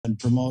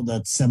promote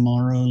that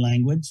Semoro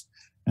language.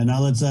 And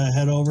now let's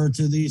head over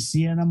to the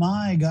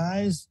CNMI,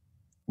 guys,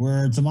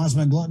 where Tomas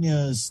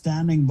Manglona is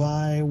standing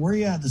by. Where are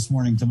you at this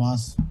morning,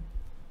 Tomas?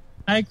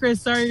 Hi,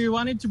 Chris. Sorry, we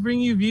wanted to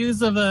bring you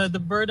views of the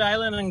Bird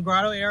Island and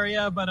Grotto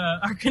area, but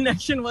our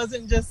connection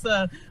wasn't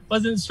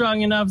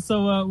strong enough.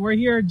 So we're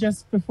here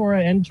just before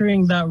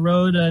entering that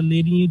road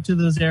leading you to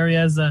those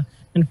areas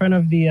in front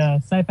of the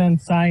Saipan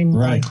sign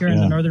here in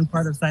the northern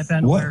part of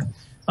Saipan, where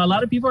a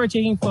lot of people are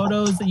taking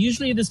photos.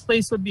 Usually this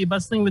place would be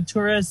bustling with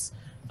tourists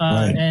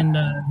and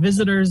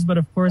visitors, but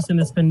of course in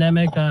this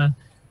pandemic,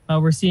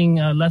 we're seeing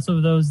less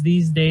of those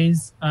these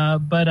days.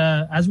 But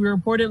as we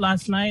reported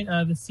last night,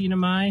 the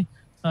CNMI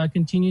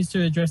continues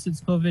to address its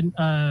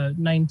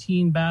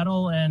COVID-19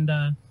 battle, and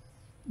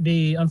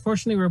they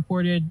unfortunately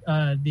reported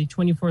the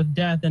 24th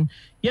death. And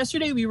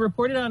yesterday we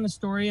reported on a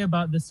story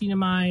about the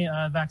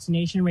CNMI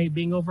vaccination rate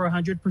being over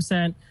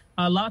 100%.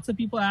 Lots of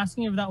people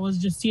asking if that was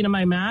just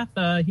CNMI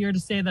math. Here to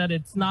say that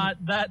it's not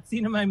that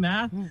CNMI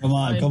math. Come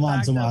on,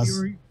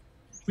 Tomas.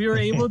 We were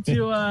able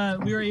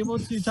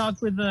to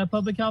talk with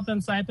Public Health in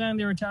Saipan.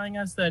 They were telling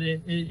us that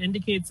it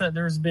indicates that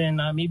there's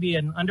been maybe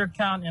an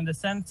undercount in the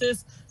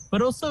census,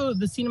 but also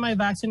the CNMI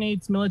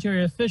vaccinates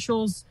military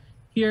officials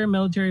here,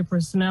 military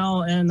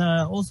personnel, and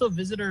also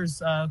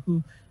visitors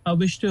who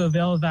wish to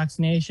avail of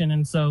vaccination.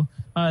 And so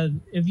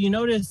if you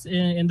notice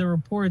in the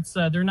reports,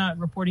 they're not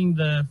reporting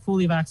the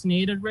fully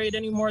vaccinated rate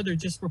anymore. They're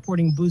just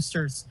reporting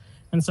boosters.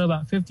 And so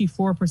about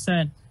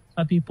 54%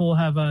 of people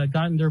have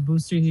gotten their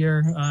booster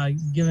here,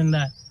 given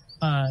that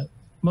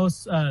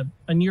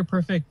a near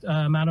perfect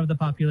amount of the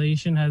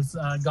population has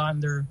gotten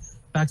their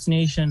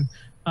vaccination.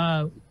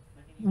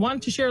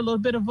 Wanted to share a little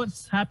bit of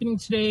what's happening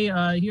today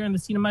here in the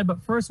CNMI,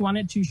 but first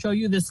wanted to show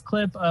you this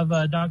clip of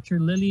Dr.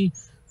 Lily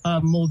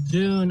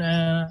Muldoon.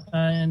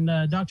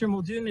 And Dr.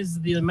 Muldoon is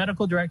the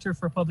medical director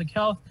for public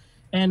health,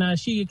 and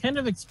she kind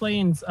of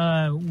explains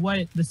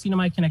what the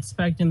CNMI can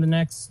expect in the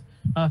next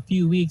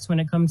few weeks when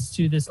it comes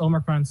to this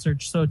Omicron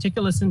surge. So take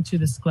a listen to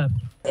this clip.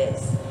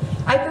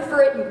 I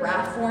prefer it in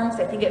graph form,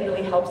 so I think it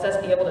really helps us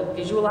be able to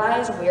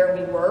visualize where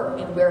we were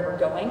and where we're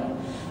going.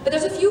 But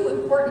there's a few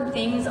important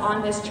things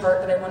on this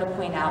chart that I want to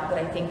point out that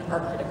I think are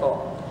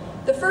critical.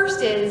 The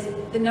first is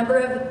the number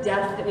of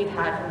deaths that we've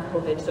had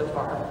from COVID so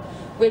far,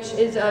 which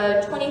is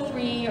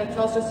 23, I've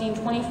also seen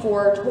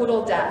 24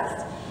 total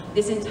deaths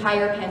this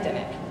entire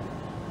pandemic.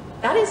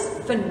 That is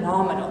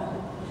phenomenal.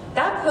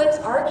 That puts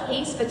our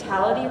case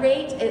fatality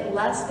rate at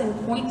less than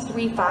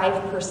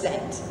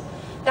 0.35%.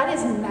 That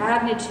is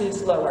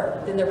magnitudes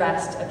lower than the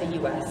rest of the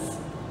US.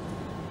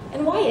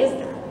 And why is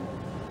that?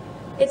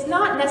 It's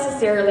not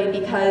necessarily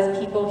because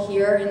people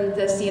here in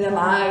the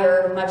CNMI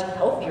are much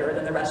healthier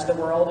than the rest of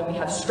the world and we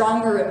have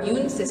stronger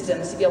immune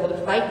systems to be able to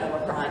fight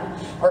Omicron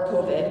or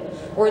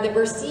COVID, or that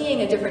we're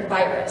seeing a different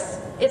virus.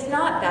 It's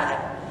not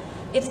that.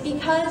 It's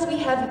because we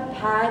have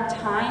had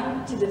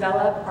time to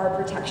develop our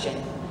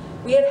protection.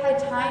 We have had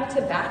time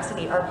to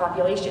vaccinate our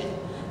population.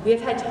 We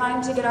have had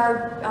time to get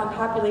our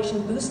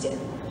population boosted.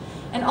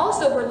 And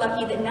also we're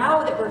lucky that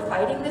now that we're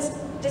fighting this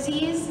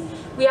disease,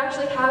 we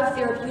actually have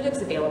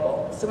therapeutics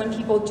available. So when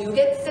people do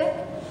get sick,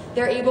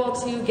 they're able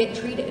to get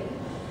treated.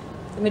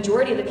 The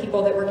majority of the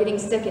people that were getting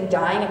sick and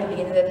dying at the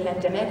beginning of the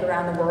pandemic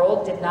around the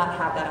world did not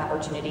have that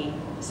opportunity.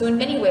 So in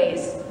many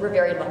ways, we're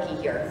very lucky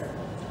here.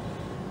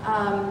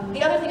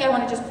 The other thing I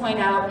want to just point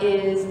out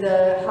is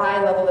the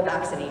high level of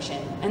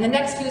vaccination. And the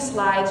next few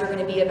slides are going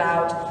to be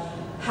about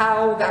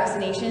how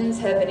vaccinations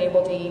have been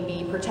able to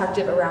be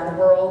protective around the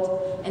world,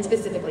 and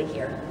specifically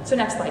here. So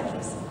next slide,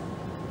 please.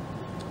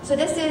 So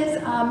this is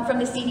from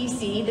the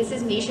CDC. This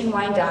is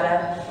nationwide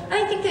data. And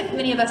I think that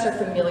many of us are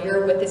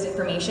familiar with this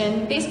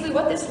information. Basically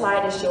what this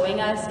slide is showing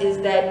us is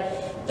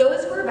that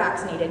those who are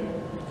vaccinated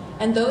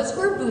and those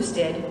who are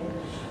boosted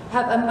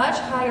have a much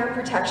higher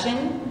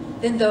protection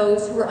than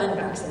those who are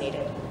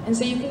unvaccinated. And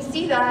so you can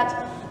see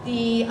that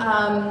the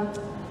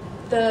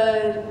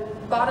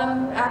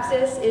bottom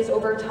axis is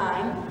over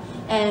time,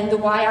 and the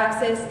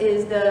y-axis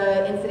is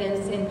the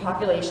incidence in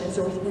population.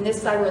 So in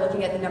this slide, we're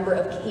looking at the number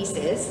of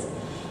cases.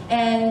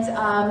 And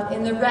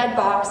in the red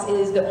box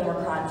is the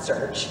Omicron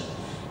surge.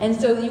 And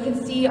so you can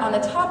see on the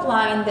top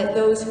line that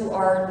those who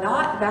are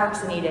not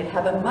vaccinated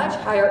have a much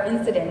higher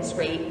incidence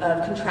rate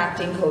of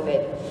contracting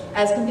COVID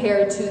as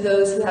compared to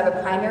those who have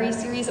a primary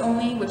series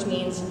only, which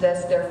means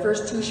this, their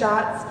first 2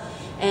 shots,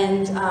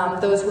 and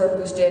those who are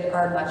boosted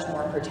are much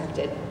more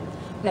protected.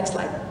 Next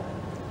slide.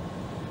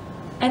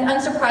 And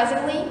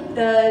unsurprisingly,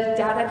 the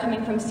data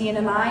coming from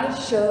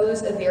CNMI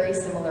shows a very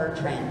similar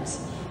trend.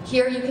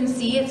 Here you can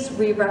see it's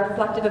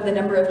reflective of the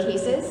number of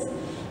cases.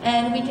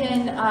 And we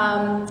can,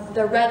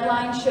 the red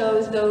line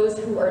shows those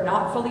who are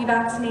not fully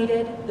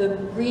vaccinated, the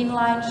green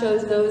line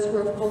shows those who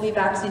are fully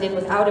vaccinated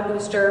without a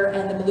booster,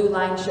 and the blue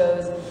line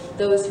shows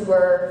those who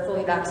are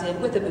fully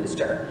vaccinated with a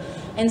booster.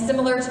 And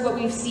similar to what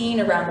we've seen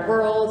around the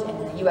world, in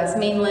the US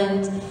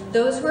mainland,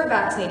 those who are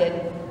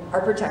vaccinated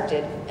are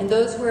protected, and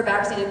those who are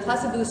vaccinated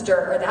plus a booster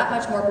are that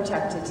much more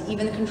protected to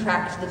even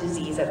contract the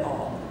disease at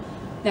all.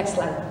 Next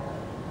slide.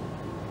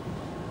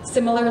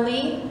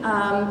 Similarly,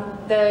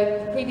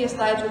 the previous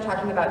slides were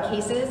talking about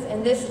cases,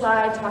 and this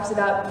slide talks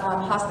about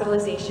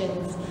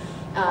hospitalizations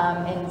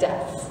and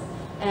deaths.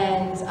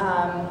 And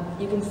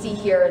you can see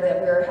here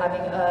that we're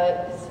having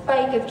a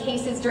spike of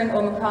cases during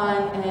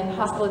Omicron, and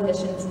hospital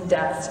admissions and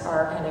deaths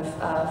are kind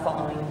of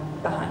following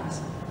behind.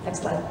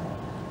 Next slide.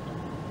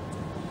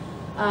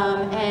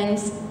 And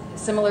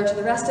similar to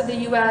the rest of the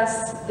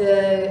U.S.,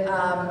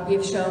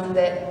 we've shown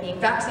that being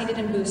vaccinated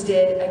and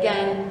boosted,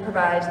 again,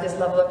 provides this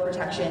level of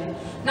protection,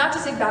 not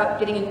just about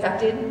getting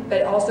infected,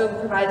 but also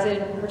provides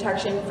a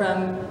protection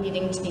from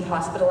needing to be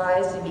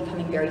hospitalized and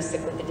becoming very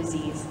sick with the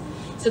disease.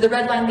 So the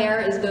red line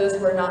there is those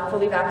who are not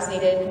fully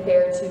vaccinated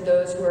compared to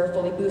those who are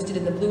fully boosted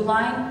in the blue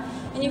line.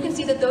 And you can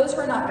see that those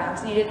who are not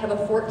vaccinated have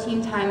a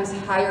 14 times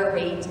higher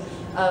rate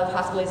of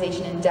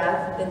hospitalization and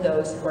death than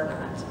those who are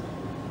not.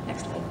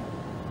 Next slide.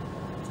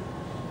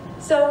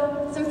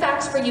 So some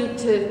facts for you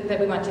that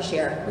we want to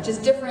share, which is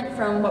different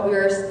from what we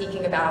were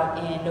speaking about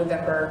in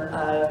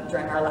November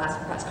during our last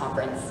press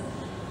conference.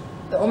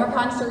 The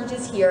Omicron surge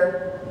is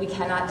here. We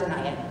cannot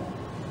deny it.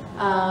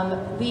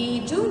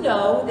 We do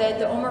know that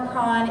the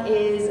Omicron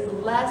is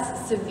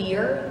less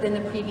severe than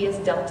the previous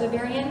Delta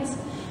variant,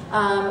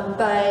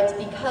 but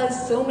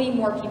because so many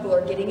more people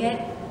are getting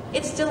it,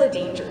 it's still a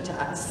danger to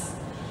us.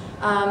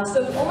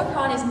 So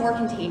Omicron is more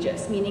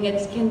contagious, meaning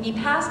it can be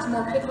passed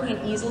more quickly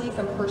and easily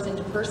from person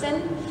to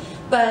person,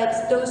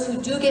 but those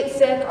who do get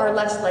sick are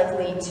less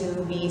likely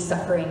to be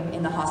suffering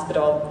in the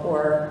hospital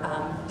or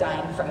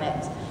dying from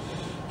it.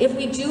 If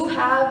we do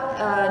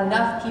have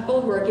enough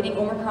people who are getting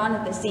Omicron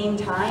at the same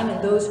time,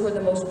 and those who are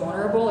the most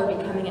vulnerable are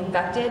becoming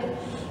infected,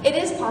 it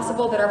is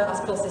possible that our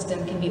hospital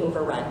system can be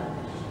overrun.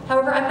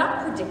 However, I'm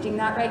not predicting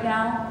that right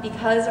now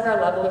because of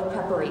our level of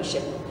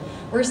preparation.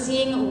 We're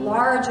seeing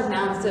large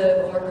amounts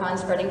of Omicron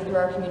spreading through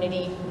our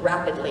community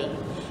rapidly.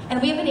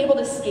 And we've been able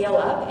to scale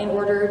up in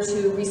order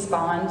to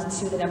respond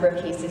to the number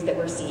of cases that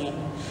we're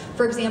seeing.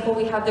 For example,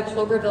 we have the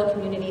Cloverville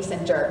Community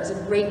Center. It's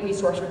a great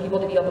resource for people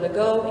to be able to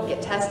go and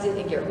get tested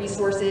and get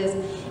resources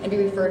and be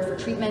referred for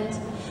treatment.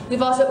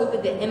 We've also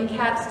opened the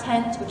MCATs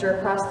tent, which are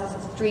across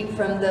the street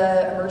from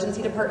the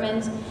emergency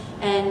department.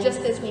 And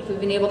just this week, we've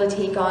been able to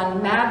take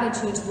on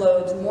magnitudes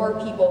loads, more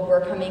people who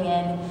are coming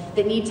in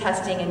that need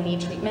testing and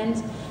need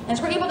treatment. And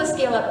so we're able to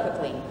scale up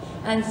quickly.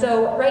 And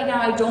so right now,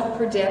 I don't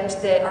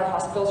predict that our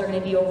hospitals are going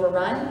to be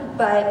overrun,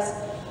 but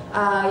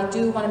I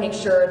do want to make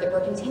sure that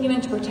we're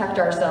continuing to protect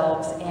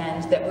ourselves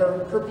and that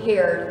we're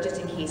prepared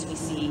just in case we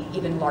see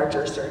even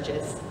larger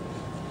surges.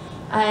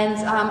 And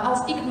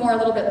I'll speak more a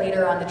little bit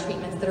later on the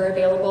treatments that are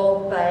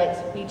available,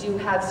 but we do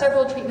have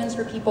several treatments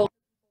for people.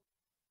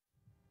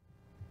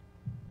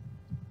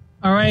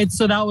 All right,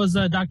 so that was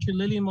Dr.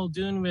 Lillian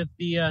Muldoon with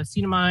the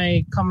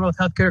CNMI Commonwealth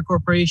Healthcare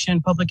Corporation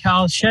Public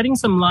Health, shedding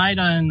some light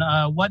on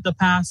what the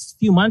past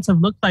few months have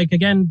looked like.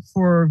 Again,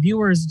 for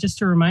viewers, just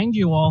to remind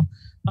you all,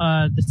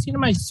 the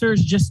CNMI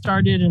surge just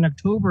started in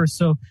October,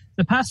 so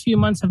the past few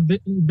months have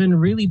been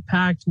really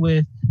packed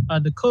with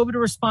the COVID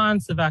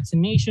response, the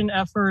vaccination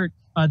effort,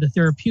 the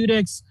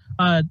therapeutics.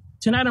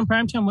 Tonight on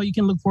primetime, what you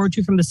can look forward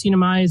to from the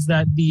CNMI is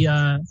that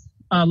the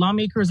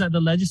lawmakers at the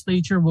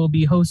legislature will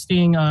be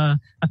hosting a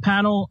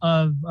panel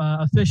of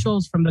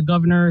officials from the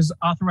governor's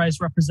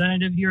authorized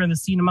representative here in the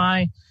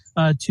CNMI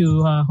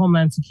to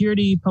Homeland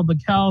Security, Public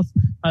Health,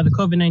 the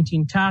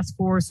COVID-19 task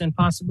force, and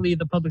possibly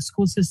the public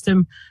school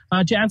system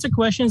to answer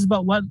questions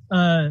about what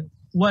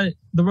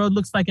the road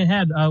looks like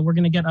ahead. We're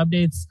going to get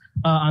updates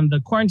on the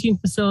quarantine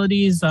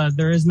facilities.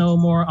 There is no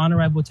more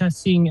on-arrival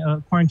testing.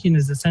 Quarantine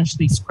is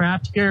essentially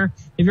scrapped here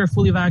if you're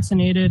fully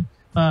vaccinated.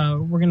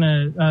 We're going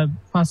to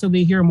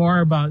possibly hear more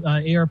about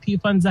ARP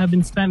funds that have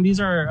been spent. These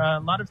are a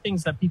lot of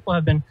things that people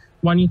have been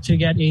wanting to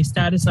get a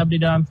status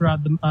update on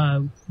throughout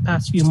the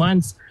past few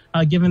months,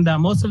 given that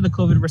most of the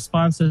COVID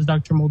responses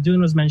Dr. Muldoon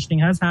was mentioning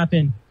has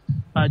happened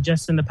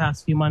just in the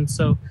past few months.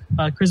 So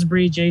Chris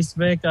Bree, Jace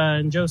Vic,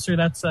 and Joe Sir,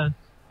 that's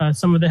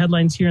some of the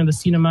headlines here in the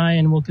CNMI,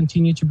 and we'll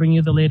continue to bring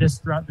you the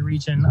latest throughout the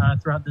region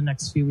throughout the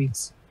next few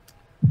weeks.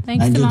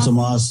 Thanks, Thank you,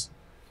 Tomas.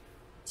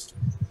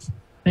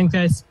 Thanks,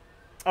 guys.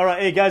 All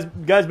right, hey,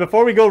 guys,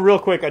 before we go real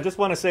quick, I just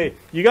want to say,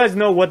 you guys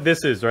know what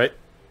this is, right?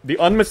 The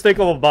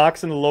unmistakable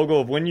box and the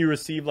logo of when you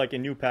receive, like, a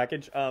new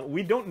package.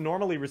 We don't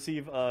normally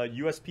receive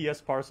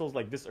USPS parcels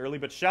like this early,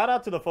 but shout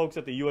out to the folks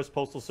at the U.S.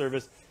 Postal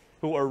Service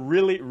who are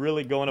really,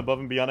 really going above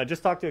and beyond. I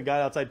just talked to a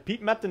guy outside,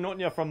 Pete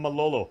Metanonia from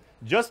Malolo.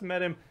 Just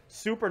met him,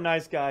 super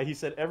nice guy. He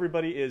said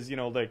everybody is, you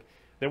know, like,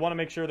 they want to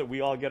make sure that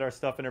we all get our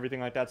stuff and everything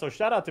like that. So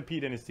shout out to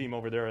Pete and his team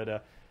over there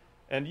at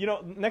and, you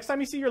know, next time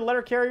you see your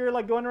letter carrier,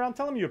 like, going around,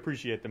 tell them you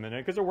appreciate them,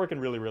 because they're working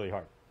really, really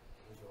hard.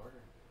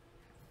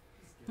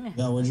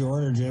 Yeah, what'd you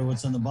order, Jay?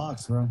 What's in the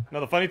box, bro? No,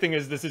 the funny thing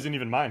is, this isn't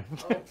even mine.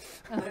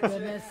 Oh,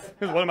 goodness.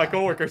 It's one of my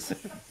coworkers.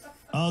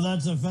 Oh,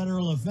 that's a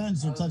federal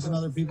offense for touching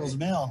other people's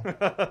mail.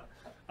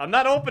 I'm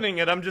not opening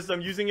it. I'm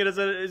using it as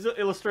an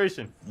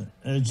illustration.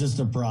 It's just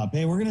a prop.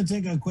 Hey, we're going to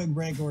take a quick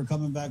break, and we're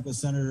coming back with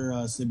Senator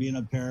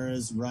Sabina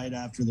Perez right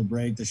after the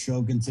break. The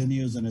show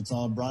continues, and it's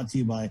all brought to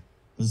you by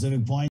Pacific Point.